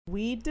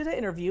We did an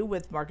interview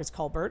with Marcus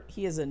Colbert.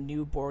 He is a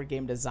new board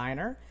game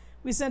designer.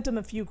 We sent him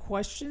a few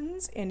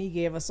questions and he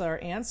gave us our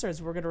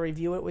answers. We're going to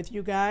review it with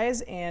you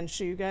guys and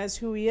show you guys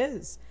who he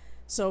is.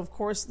 So, of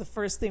course, the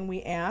first thing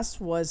we asked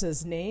was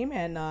his name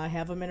and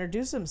have him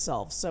introduce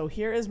himself. So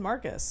here is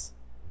Marcus.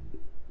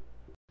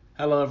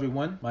 Hello,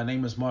 everyone. My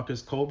name is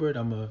Marcus Colbert.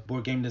 I'm a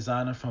board game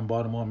designer from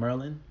Baltimore,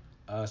 Maryland.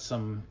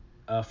 Some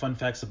fun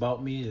facts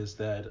about me is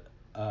that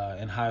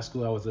in high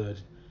school I was a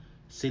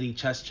city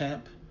chess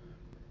champ,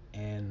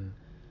 and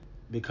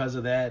because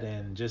of that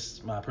and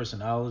just my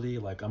personality,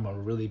 like I'm a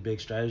really big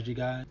strategy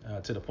guy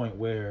to the point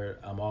where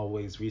I'm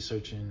always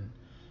researching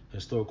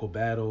historical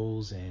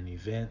battles and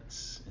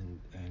events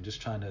and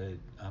just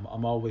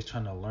I'm always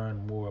trying to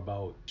learn more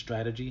about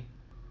strategy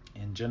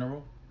in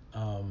general.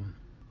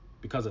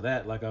 Because of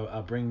that, like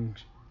I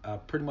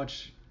pretty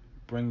much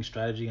bring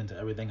strategy into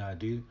everything I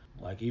do.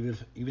 Like even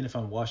if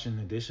I'm washing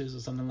the dishes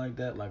or something like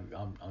that, like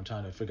I'm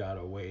trying to figure out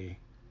a way,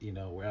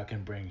 where I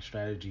can bring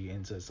strategy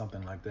into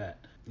something like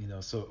that.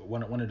 So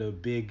one of the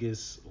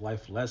biggest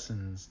life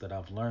lessons that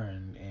I've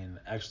learned, and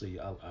actually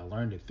I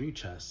learned it through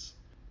chess,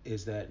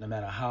 is that no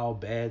matter how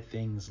bad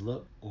things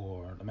look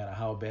or no matter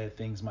how bad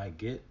things might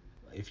get,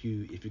 if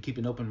you keep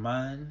an open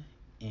mind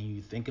and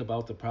you think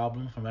about the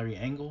problem from every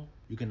angle,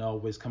 you can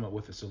always come up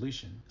with a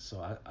solution.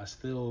 So I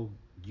still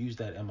use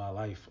that in my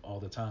life all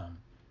the time.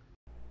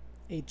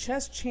 A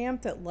chess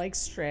champ that likes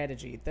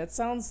strategy. That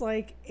sounds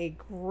like a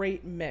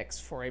great mix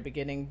for a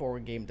beginning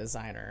board game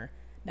designer.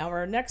 Now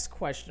our next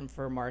question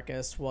for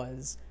Marcus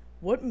was,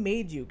 what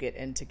made you get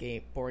into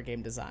board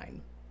game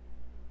design?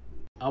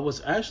 I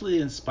was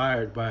actually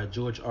inspired by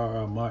George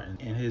R.R. Martin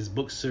in his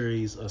book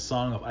series, A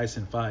Song of Ice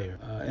and Fire.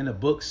 In the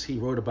books, he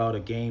wrote about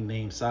a game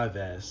named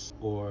Cyvasse,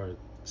 or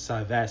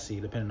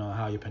Cyvassi, depending on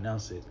how you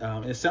pronounce it.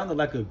 It sounded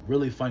like a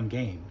really fun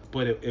game,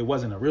 but it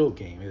wasn't a real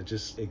game. It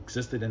just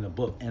existed in the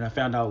book. And I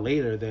found out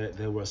later that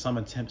there were some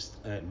attempts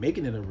at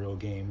making it a real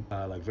game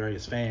by like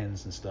various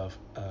fans and stuff,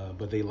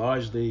 but they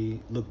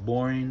largely looked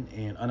boring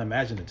and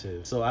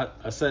unimaginative. So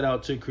I set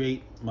out to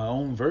create my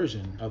own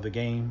version of the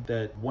game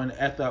that when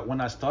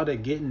I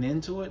started getting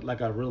into it,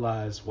 like I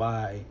realized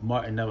why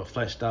Martin never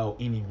fleshed out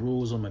any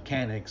rules or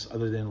mechanics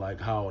other than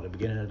like how the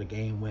beginning of the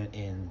game went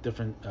and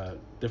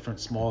different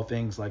small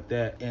things like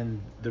that.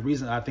 And the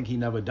reason I think he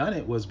never done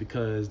it was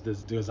because the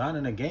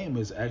designing a game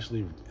is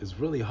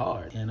really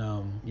hard. And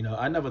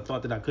I never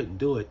thought that I couldn't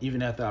do it,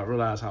 even after I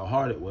realized how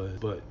hard it was.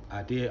 But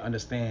I did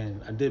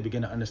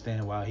begin to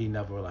understand why he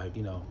never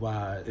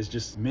why it's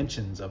just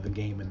mentions of the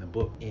game in the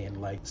book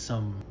and like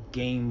some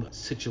game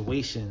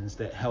situations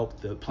that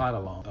helped the plot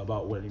along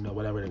about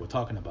whatever they were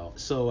talking about.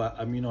 So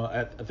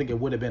I think it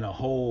would have been a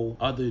whole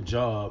other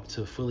job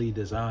to fully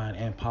design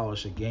and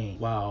polish a game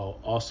while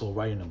also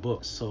writing a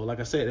book. So like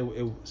I said,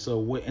 so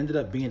what ended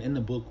up being in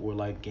the book were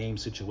like game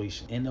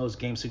situations. In those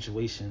game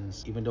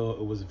situations, even though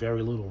it was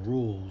very little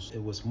rules,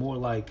 it was more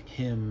like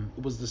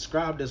it was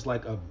described as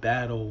like a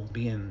battle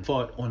being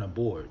fought on a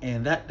board.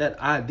 And that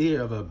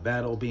idea of a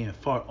battle being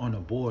fought on a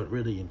board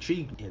really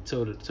intrigued me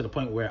to the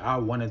point where I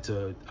wanted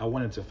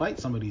to fight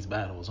some of these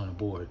battles on a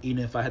board,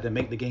 even if I had to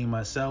make the game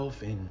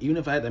myself, and even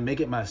if I had to make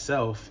it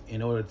myself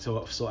in order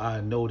so I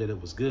know that it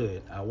was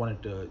good. I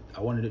wanted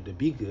it to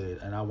be good,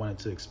 and I wanted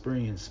to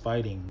experience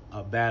fighting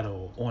a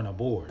battle on a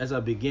board. As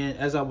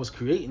I was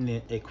creating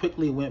it, it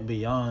quickly went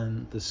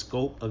beyond the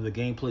scope of the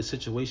gameplay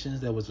situations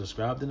that was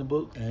described in the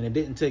book, and it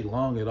didn't take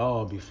long at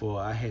all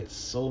before I had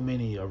so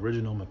many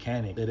original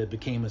mechanics that it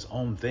became its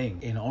own thing.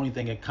 And the only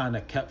thing it kind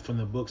of kept from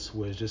the books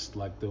was just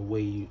like the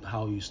way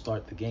how you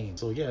start the game.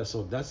 So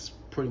that's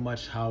pretty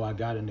much how I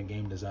got into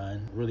game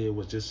design. Really, it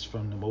was just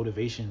from the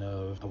motivation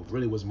of I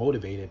really was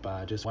motivated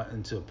by just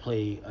wanting to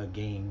play a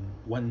game,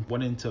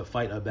 wanting to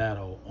fight a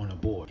battle on a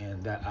board,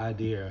 and that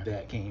idea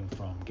that came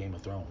from Game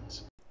of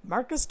Thrones.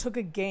 Marcus took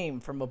a game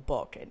from a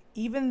book, and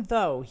even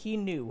though he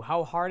knew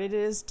how hard it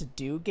is to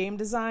do game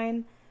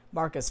design,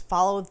 Marcus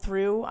followed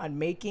through on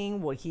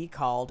making what he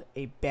called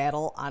a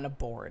battle on a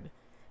board.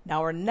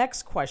 Now our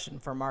next question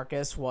for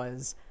Marcus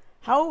was,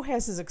 how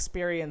has his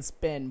experience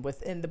been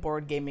within the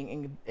board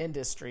gaming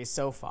industry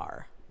so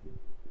far?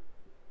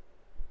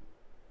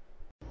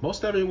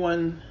 Most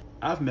everyone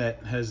I've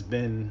met has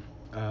been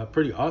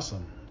pretty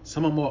awesome.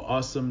 Some are more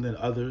awesome than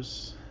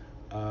others,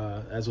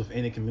 as with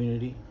any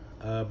community.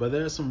 But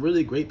there are some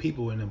really great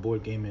people in the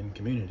board gaming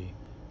community.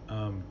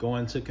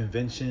 Going to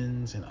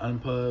conventions and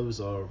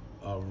unpubs are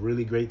a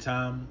really great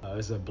time.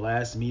 It's a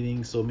blast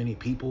meeting so many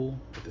people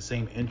with the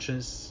same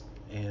interests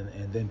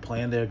and then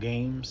playing their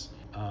games.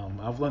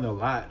 I've learned a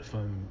lot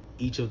from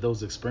each of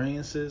those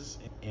experiences,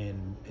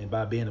 and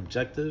by being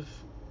objective,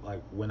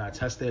 like when I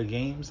test their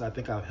games, I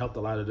think I've helped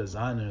a lot of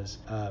designers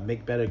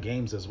make better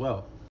games as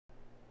well.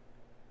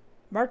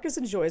 Marcus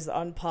enjoys the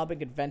unpub and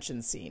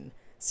convention scene.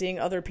 Seeing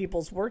other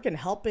people's work and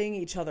helping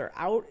each other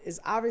out is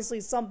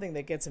obviously something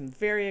that gets him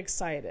very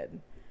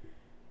excited.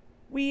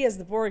 We, as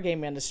the board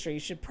game industry,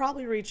 should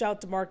probably reach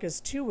out to Marcus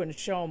too and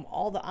show him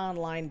all the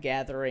online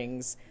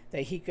gatherings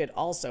that he could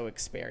also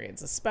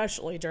experience,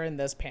 especially during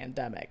this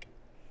pandemic.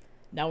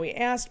 Now we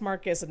asked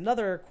Marcus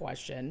another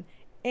question,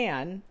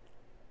 and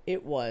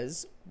it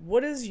was,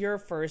 what is your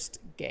first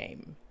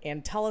game?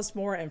 And tell us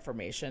more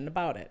information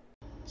about it.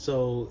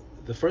 So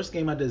the first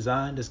game I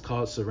designed is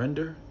called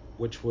Surrender,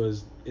 which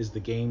is the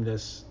game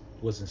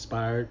was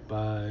inspired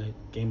by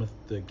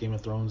the Game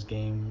of Thrones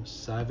game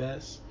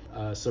Cyvasse.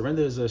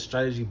 Surrender is a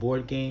strategy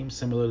board game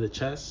similar to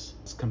chess.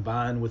 It's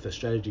combined with a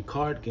strategy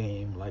card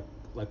game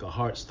like a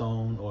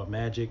Hearthstone or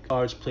Magic.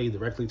 Cards play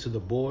directly to the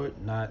board,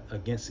 not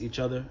against each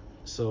other.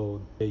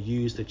 So they're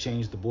used to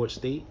change the board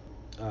state.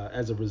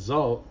 As a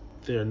result,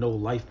 there are no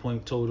life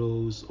point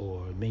totals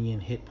or minion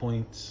hit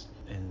points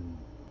and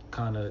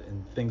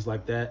things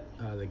like that.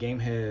 The game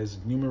has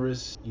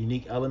numerous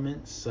unique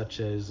elements, such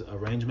as a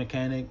range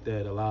mechanic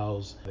that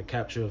allows the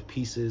capture of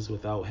pieces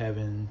without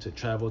having to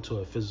travel to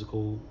a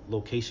physical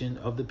location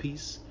of the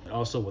piece, and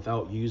also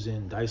without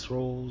using dice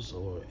rolls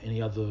or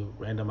any other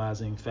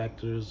randomizing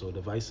factors or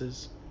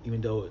devices.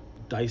 Even though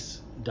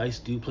dice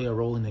do play a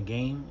role in the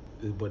game,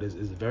 but it's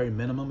very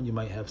minimum. You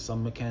might have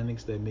some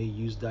mechanics that may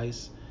use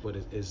dice, but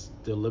it's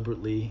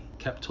deliberately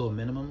kept to a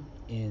minimum.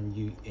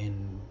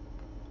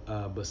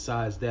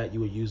 Besides that,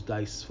 you would use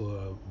dice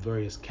for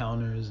various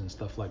counters and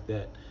stuff like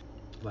that,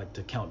 like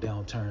to count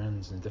down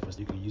turns and different.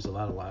 You can use a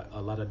lot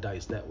of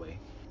dice that way.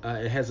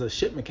 It has a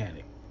ship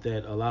mechanic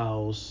that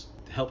allows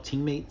to help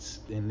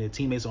teammates, and their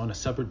teammates are on a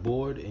separate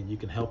board, and you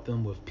can help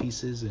them with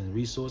pieces and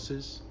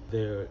resources.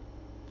 There are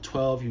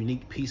 12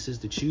 unique pieces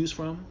to choose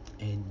from,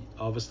 and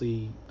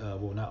obviously,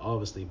 not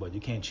obviously, but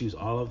you can't choose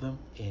all of them.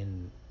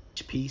 And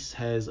each piece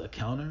has a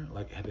counter,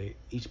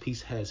 each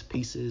piece has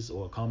pieces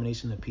or a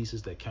combination of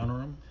pieces that counter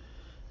them.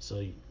 So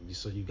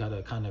you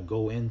gotta kind of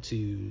go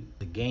into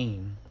the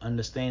game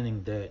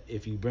understanding that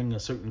if you bring a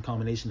certain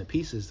combination of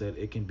pieces, that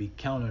it can be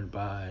countered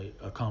by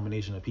a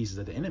combination of pieces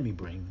that the enemy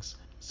brings.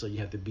 So you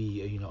have to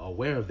be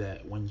aware of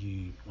that when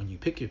you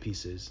pick your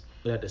pieces.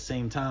 But at the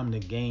same time, the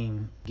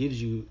game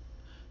gives you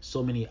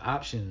so many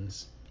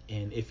options,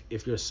 and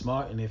if you're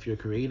smart and if you're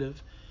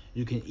creative,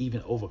 you can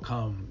even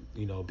overcome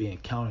being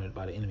countered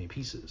by the enemy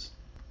pieces.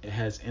 It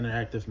has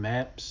interactive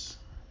maps.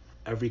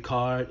 Every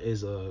card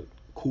is a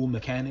cool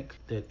mechanic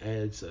that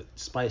adds a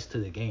spice to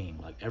the game.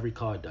 Like every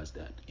card does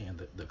that, and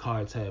the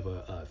cards have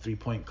a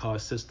 3-point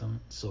card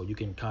system, so you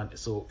can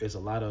so there's a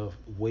lot of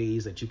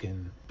ways that you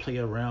can play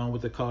around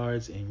with the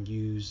cards and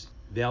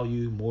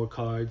value more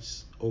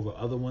cards over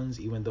other ones,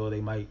 even though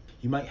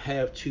you might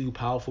have two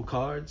powerful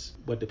cards,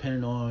 but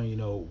depending on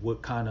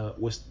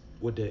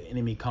what the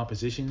enemy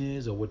composition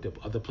is, or what the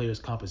other player's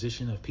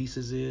composition of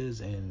pieces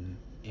is, and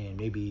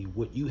maybe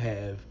what you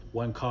have,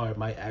 one card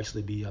might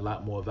actually be a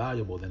lot more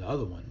valuable than the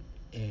other one.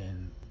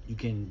 And you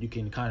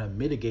can kind of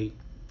mitigate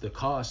the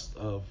cost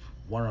of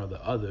one or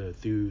the other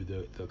through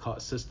the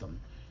card system,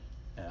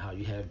 and how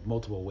you have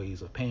multiple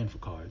ways of paying for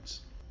cards.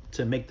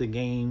 To make the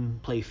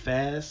game play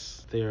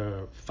fast, there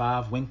are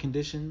 5 win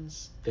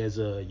conditions. There's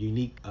a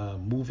unique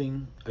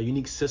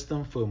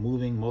system for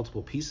moving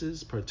multiple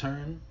pieces per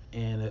turn,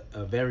 and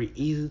a very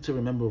easy to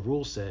remember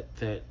rule set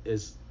that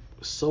is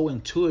so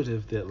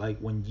intuitive that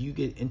when you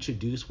get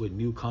introduced with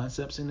new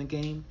concepts in the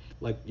game,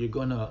 you're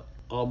gonna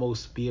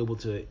almost be able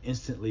to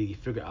instantly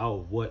figure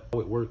out how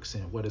it works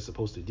and what it's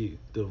supposed to do.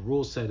 The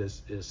rule set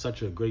is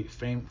such a great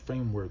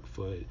framework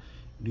for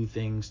new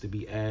things to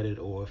be added,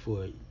 or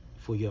for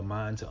your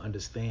mind to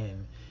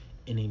understand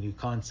any new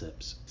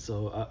concepts.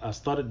 So I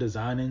started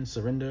designing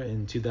Surrender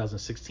in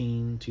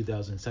 2016,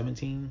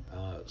 2017,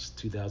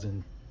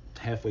 2000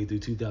 halfway through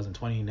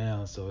 2020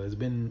 now. So I've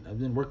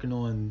been working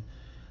on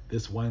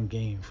this one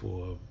game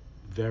for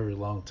a very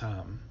long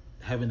time.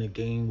 Having a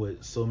game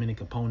with so many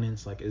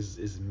components,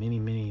 is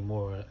many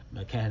more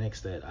mechanics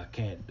that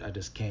I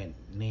just can't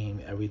name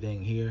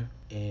everything here.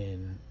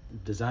 And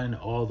designing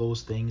all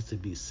those things to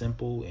be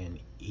simple and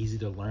easy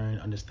to learn,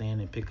 understand,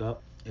 and pick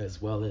up,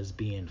 as well as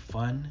being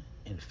fun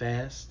and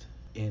fast,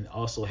 and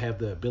also have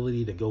the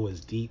ability to go as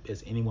deep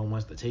as anyone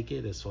wants to take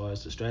it as far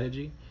as the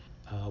strategy,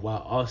 while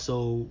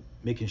also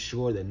making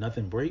sure that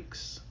nothing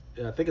breaks.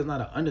 I think it's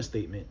not an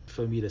understatement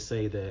for me to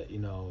say that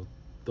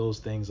those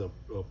things are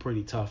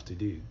pretty tough to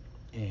do.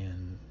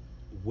 And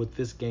with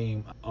this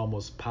game, I'm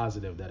almost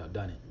positive that I've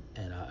done it,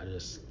 and I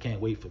just can't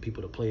wait for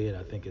people to play it.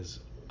 I think it's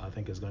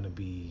going to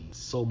be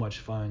so much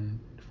fun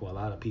for a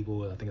lot of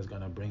people. I think it's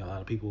going to bring a lot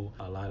of people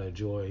a lot of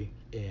joy.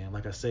 And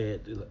like I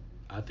said,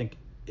 I think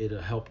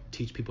it'll help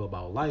teach people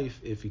about life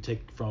if we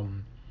take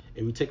from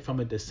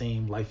it the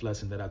same life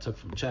lesson that I took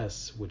from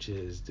chess, which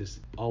is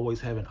just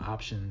always having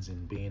options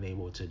and being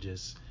able to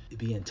just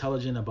be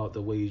intelligent about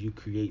the way you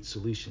create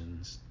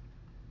solutions,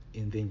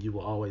 and then you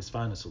will always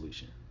find a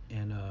solution.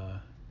 And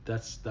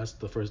that's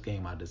the first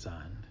game I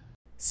designed.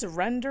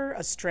 Surrender,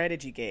 a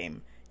strategy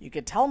game. You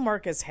could tell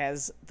Marcus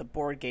has the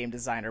board game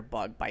designer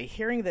bug by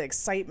hearing the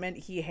excitement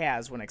he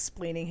has when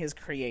explaining his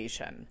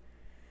creation.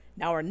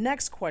 Now, our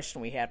next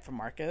question we had from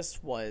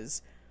Marcus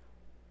was,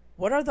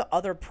 what are the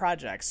other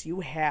projects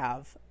you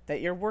have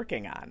that you're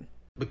working on?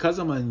 Because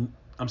I'm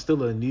I'm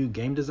still a new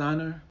game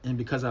designer, and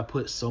because I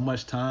put so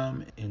much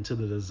time into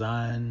the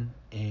design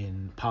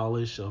and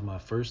polish of my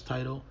first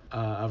title,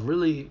 I've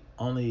really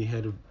only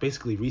had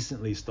basically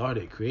recently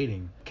started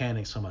creating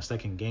mechanics for my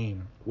second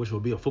game, which will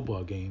be a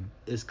football game.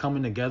 It's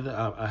coming together.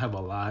 I have a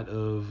lot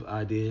of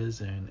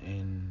ideas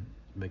and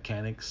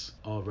mechanics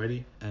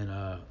already, and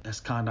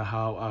that's kind of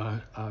how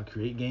I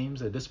create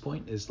games at this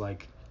point. Is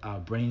like I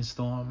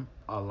brainstorm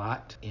a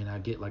lot and I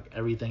get like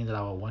everything that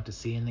I would want to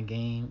see in the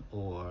game,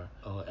 or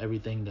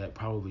everything that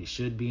probably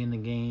should be in the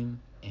game,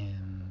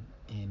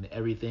 and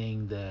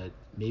everything that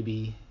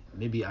maybe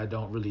I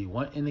don't really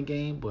want in the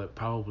game but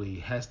probably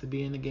has to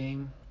be in the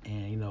game.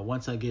 And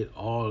once I get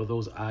all of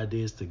those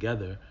ideas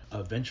together,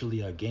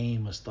 eventually a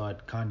game will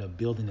start kind of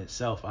building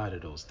itself out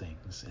of those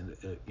things. And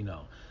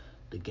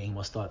the game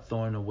will start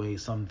throwing away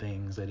some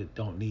things that it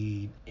don't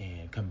need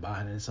and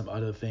combining some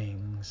other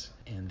things,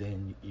 and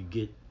then you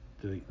get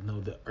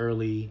the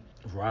early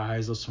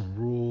rise of some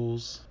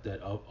rules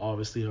that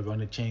obviously are going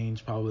to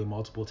change probably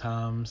multiple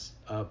times.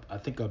 I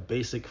think a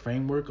basic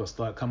framework will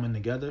start coming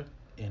together,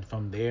 and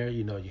from there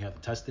you have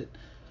to test it,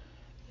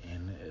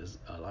 and there's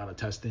a lot of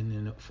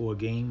testing for a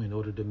game in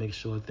order to make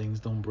sure things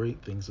don't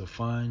break. Things are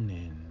fun,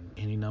 and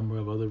any number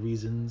of other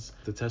reasons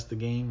to test the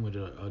game, which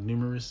are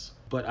numerous.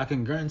 But I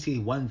can guarantee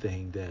one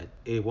thing, that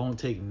it won't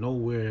take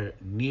nowhere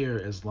near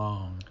as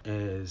long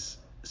as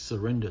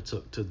Surrender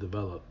took to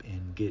develop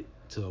and get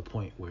to a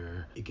point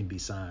where it can be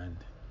signed.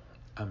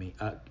 I mean,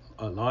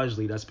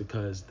 largely that's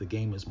because the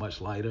game is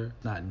much lighter,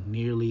 not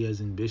nearly as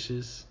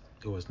ambitious,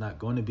 or it's not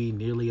going to be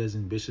nearly as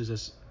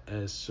ambitious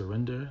as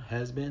Surrender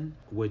has been,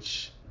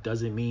 which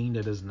doesn't mean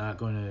that it's not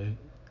going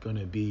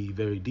to be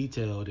very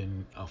detailed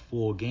in a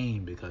full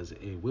game, because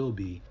it will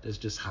be. That's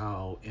just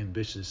how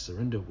ambitious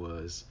Surrender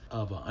was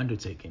of an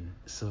undertaking.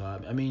 So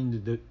I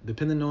mean,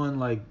 depending on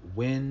like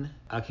when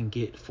I can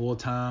get full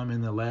time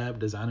in the lab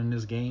designing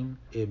this game,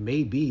 it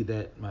may be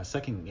that my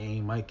second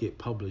game might get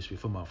published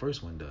before my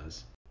first one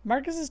does.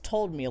 Marcus has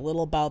told me a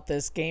little about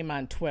this game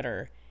on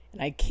Twitter,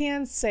 and I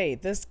can say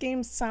this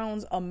game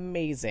sounds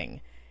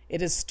amazing.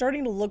 It is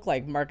starting to look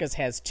like Marcus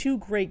has 2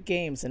 great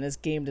games in his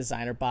game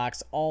designer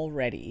box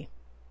already.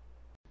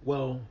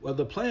 Well,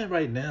 the plan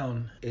right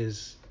now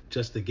is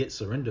just to get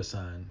Surrender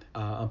signed.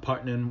 I'm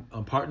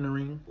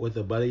partnering with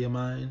a buddy of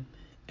mine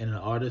and an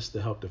artist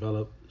to help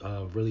develop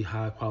really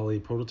high quality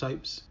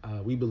prototypes.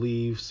 We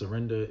believe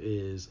Surrender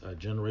is a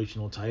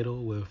generational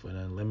title with an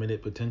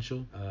unlimited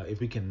potential. If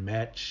we can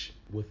match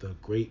with a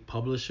great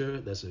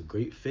publisher that's a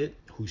great fit,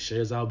 who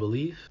shares our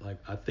belief, like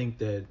I think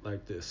that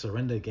like the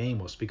Surrender game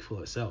will speak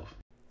for itself.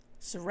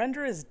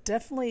 Surrender is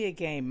definitely a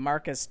game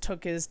Marcus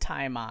took his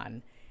time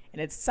on,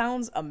 and it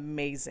sounds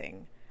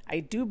amazing. I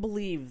do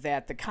believe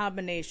that the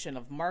combination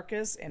of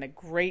Marcus and a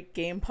great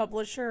game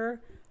publisher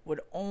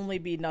would only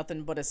be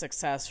nothing but a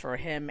success for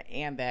him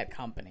and that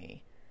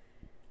company.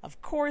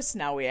 Of course,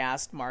 now we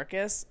asked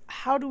Marcus,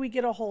 how do we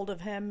get a hold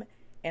of him,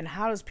 and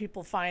how does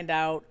people find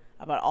out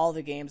about all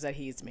the games that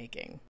he's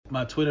making?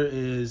 My Twitter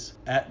is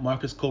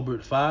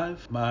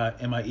 @MarcusColbert5.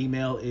 My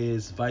email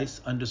is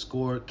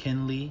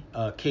vice_Kenley,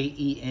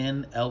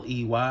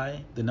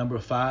 KENLEY, the number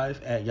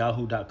 5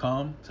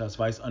 @yahoo.com. So that's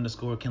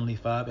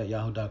vice_Kenley5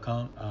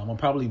 @yahoo.com. I'm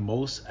probably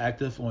most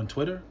active on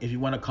Twitter. If you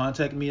want to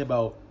contact me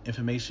about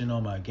information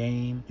on my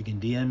game, you can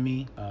DM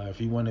me. If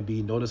you want to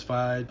be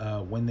notified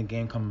when the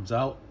game comes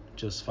out,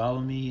 just follow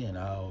me and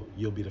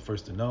you'll be the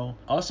first to know.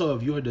 Also,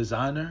 if you're a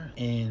designer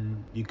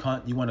and you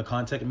want to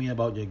contact me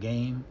about your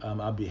game,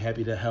 I'll be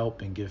happy to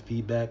help and give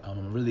feedback.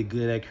 I'm really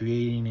good at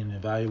creating and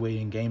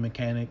evaluating game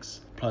mechanics.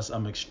 Plus,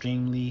 I'm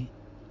extremely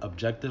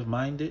objective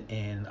minded,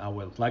 and I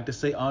would like to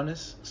say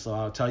honest. So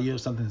I'll tell you if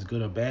something's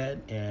good or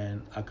bad,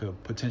 and I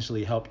could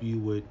potentially help you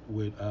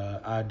with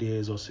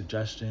ideas or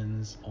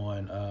suggestions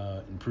on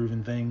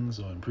improving things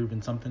or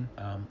improving something.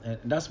 And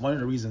that's one of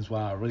the reasons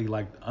why I really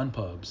like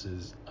Unpubs.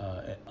 Is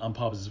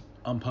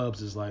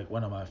Unpubs is like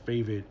one of my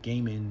favorite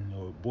gaming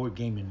or board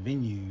gaming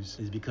venues,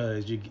 is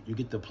because you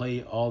get to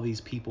play all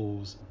these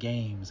people's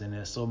games, and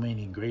there's so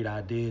many great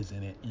ideas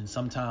in it, and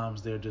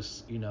sometimes they're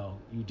just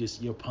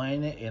you're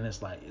playing it and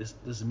it's like this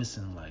is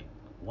missing like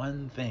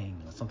one thing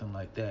or something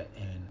like that,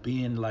 and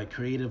being like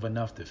creative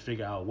enough to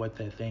figure out what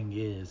that thing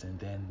is and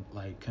then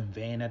like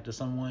conveying that to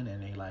someone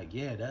and they like,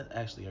 yeah, that's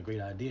actually a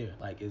great idea.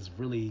 Like it's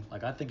really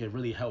like, I think it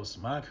really helps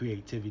my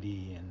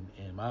creativity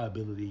and my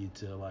ability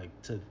to like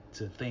to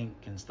think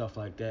and stuff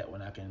like that,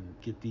 when I can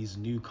get these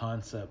new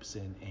concepts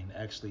and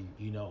actually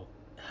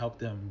help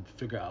them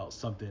figure out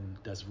something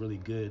that's really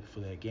good for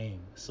their game.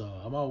 So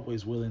I'm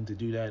always willing to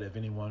do that if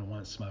anyone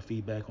wants my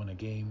feedback on a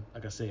game.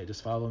 Like I said,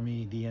 just follow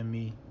me, DM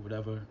me,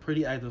 whatever.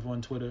 Pretty active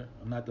on Twitter.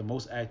 I'm not the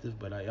most active,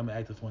 but I am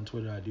active on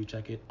Twitter. I do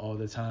check it all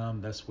the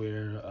time. That's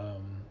where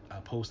I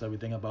post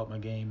everything about my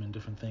game and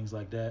different things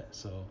like that.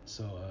 So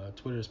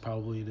Twitter is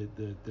probably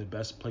the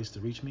best place to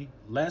reach me.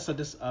 Last,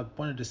 I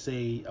wanted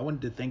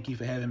to thank you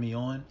for having me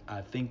on. I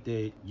think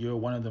that you're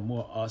one of the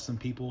more awesome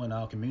people in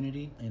our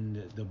community,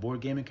 in the board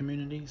gaming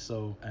community.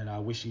 So, and I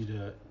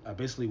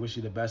basically wish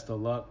you the best of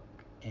luck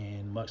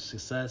and much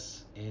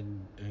success,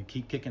 and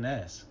keep kicking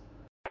ass.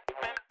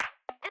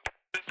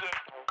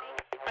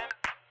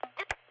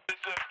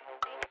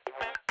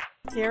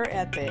 Here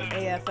at the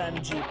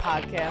AFMG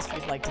podcast,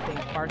 we'd like to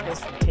thank Marcus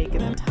for taking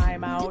the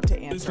time out to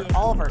answer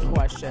all of our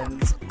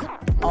questions.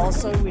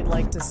 Also, we'd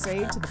like to say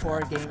to the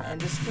board game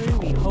industry,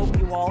 we hope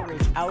you all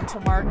reach out to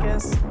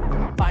Marcus,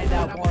 find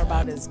out more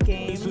about his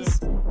games,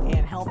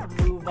 and help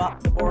him move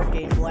up the board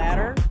game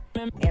ladder.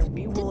 And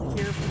we will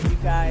hear from you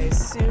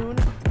guys soon.